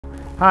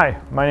Hi,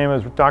 my name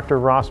is Dr.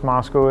 Ross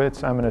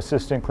Moskowitz. I'm an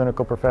assistant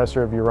clinical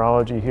professor of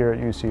urology here at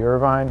UC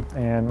Irvine,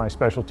 and my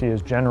specialty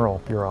is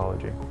general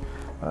urology.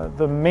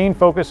 The main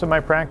focus of my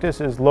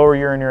practice is lower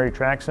urinary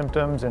tract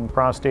symptoms and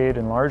prostate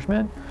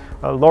enlargement.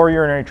 Lower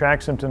urinary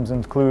tract symptoms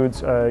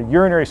includes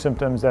urinary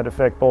symptoms that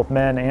affect both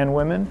men and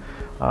women.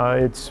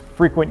 It's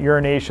frequent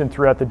urination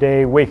throughout the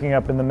day, waking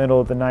up in the middle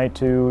of the night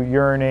to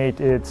urinate.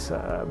 It's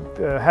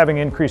having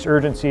increased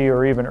urgency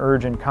or even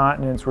urge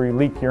incontinence where you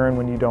leak urine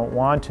when you don't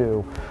want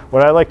to.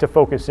 What I like to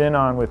focus in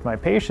on with my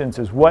patients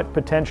is what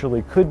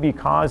potentially could be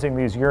causing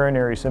these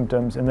urinary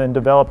symptoms, and then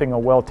developing a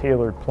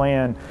well-tailored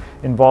plan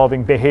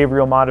involving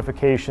behavioral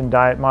modification,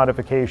 diet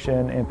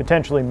modification, and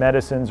potentially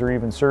medicines or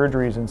even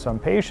surgeries in some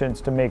patients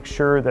to make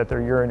sure that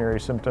their urinary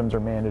symptoms are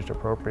managed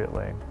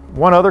appropriately.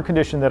 One other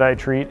condition that I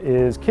treat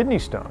is kidney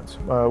stones.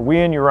 We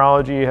in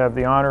urology have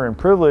the honor and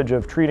privilege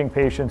of treating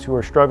patients who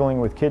are struggling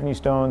with kidney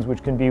stones,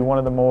 which can be one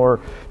of the more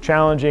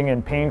challenging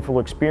and painful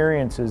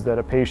experiences that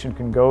a patient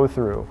can go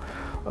through.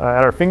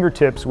 At our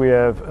fingertips, we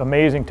have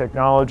amazing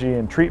technology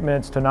and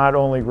treatments to not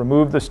only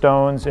remove the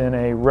stones in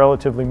a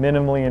relatively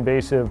minimally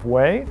invasive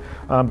way,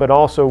 but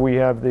also we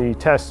have the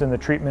tests and the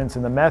treatments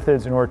and the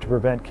methods in order to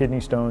prevent kidney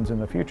stones in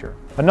the future.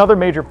 Another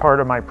major part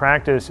of my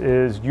practice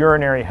is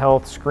urinary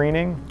health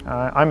screening.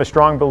 I'm a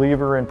strong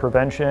believer in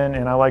prevention,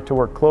 and I like to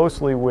work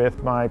closely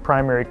with my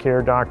primary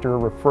care doctor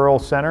referral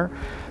center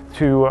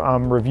to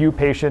review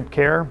patient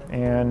care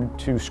and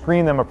to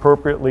screen them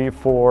appropriately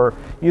for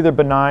either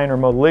benign or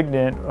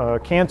malignant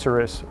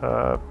cancerous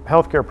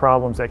healthcare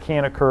problems that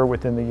can occur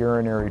within the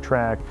urinary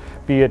tract,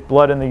 be it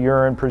blood in the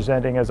urine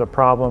presenting as a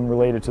problem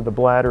related to the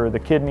bladder or the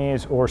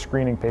kidneys, or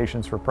screening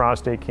patients for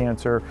prostate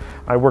cancer.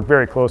 I work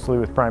very closely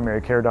with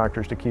primary care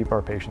doctors to keep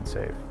our patients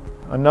safe.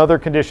 Another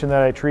condition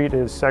that I treat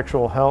is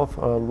sexual health.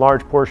 A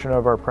large portion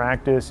of our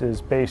practice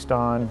is based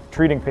on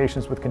treating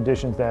patients with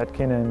conditions that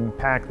can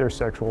impact their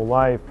sexual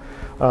life.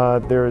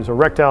 There's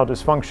erectile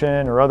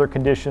dysfunction or other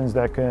conditions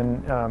that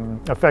can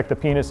affect the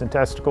penis and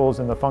testicles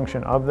and the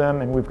function of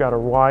them, and we've got a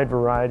wide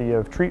variety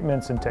of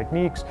treatments and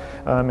techniques,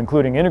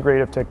 including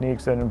integrative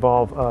techniques that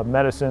involve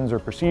medicines or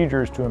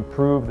procedures to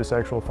improve the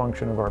sexual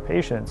function of our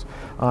patients.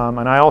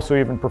 And I also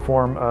even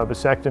perform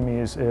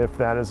vasectomies if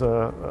that is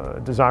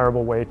a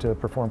desirable way to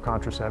perform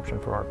contraception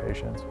for our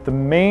patients. The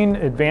main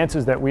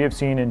advances that we have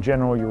seen in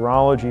general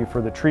urology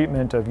for the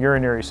treatment of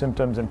urinary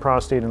symptoms and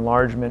prostate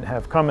enlargement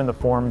have come in the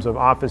forms of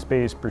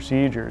office-based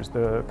procedures.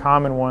 The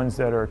common ones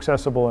that are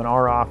accessible in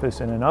our office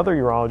and in other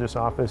urologists'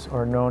 office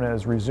are known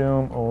as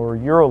Resume or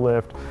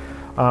Urolift,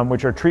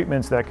 which are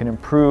treatments that can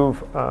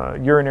improve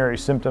urinary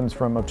symptoms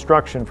from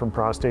obstruction from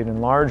prostate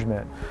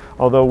enlargement.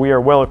 Although we are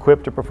well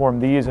equipped to perform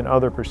these and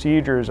other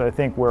procedures, I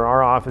think where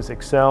our office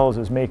excels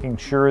is making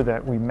sure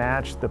that we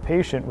match the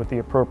patient with the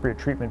appropriate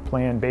treatment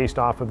plan based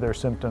off of their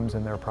symptoms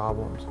and their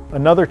problems.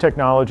 Another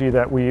technology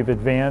that we've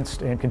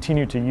advanced and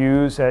continue to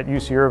use at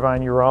UC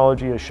Irvine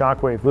Urology is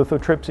shockwave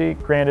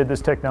lithotripsy. Granted,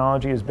 this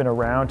technology has been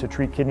around to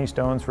treat kidney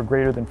stones for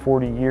greater than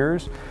 40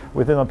 years.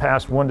 Within the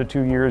past 1 to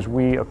 2 years,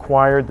 we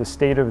acquired the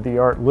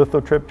state-of-the-art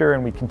lithotripter,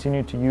 and we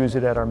continue to use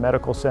it at our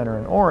medical center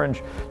in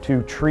Orange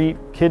to treat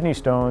kidney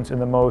stones in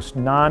the most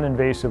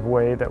non-invasive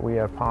way that we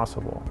have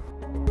possible.